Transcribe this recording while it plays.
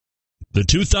The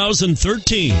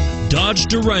 2013 Dodge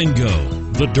Durango.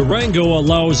 The Durango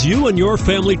allows you and your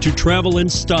family to travel in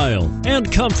style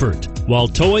and comfort while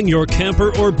towing your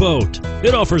camper or boat.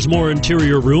 It offers more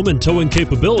interior room and towing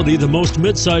capability than most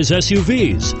midsize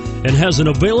SUVs and has an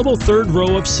available third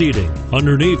row of seating.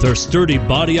 Underneath are sturdy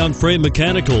body-on-frame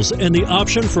mechanicals and the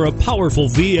option for a powerful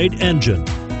V8 engine.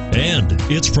 And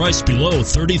it's priced below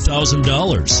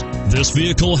 $30,000. This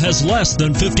vehicle has less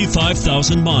than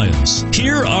 55,000 miles.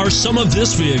 Here are some of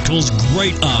this vehicle's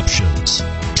great options: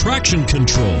 traction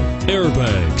control,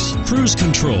 airbags, cruise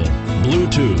control,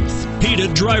 Bluetooth,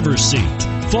 heated driver's seat,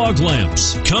 fog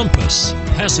lamps, compass,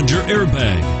 passenger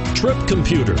airbag, trip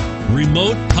computer,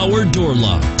 remote power door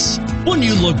locks. Wouldn't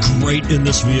you look great in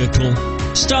this vehicle?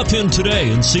 Stop in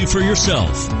today and see for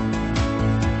yourself.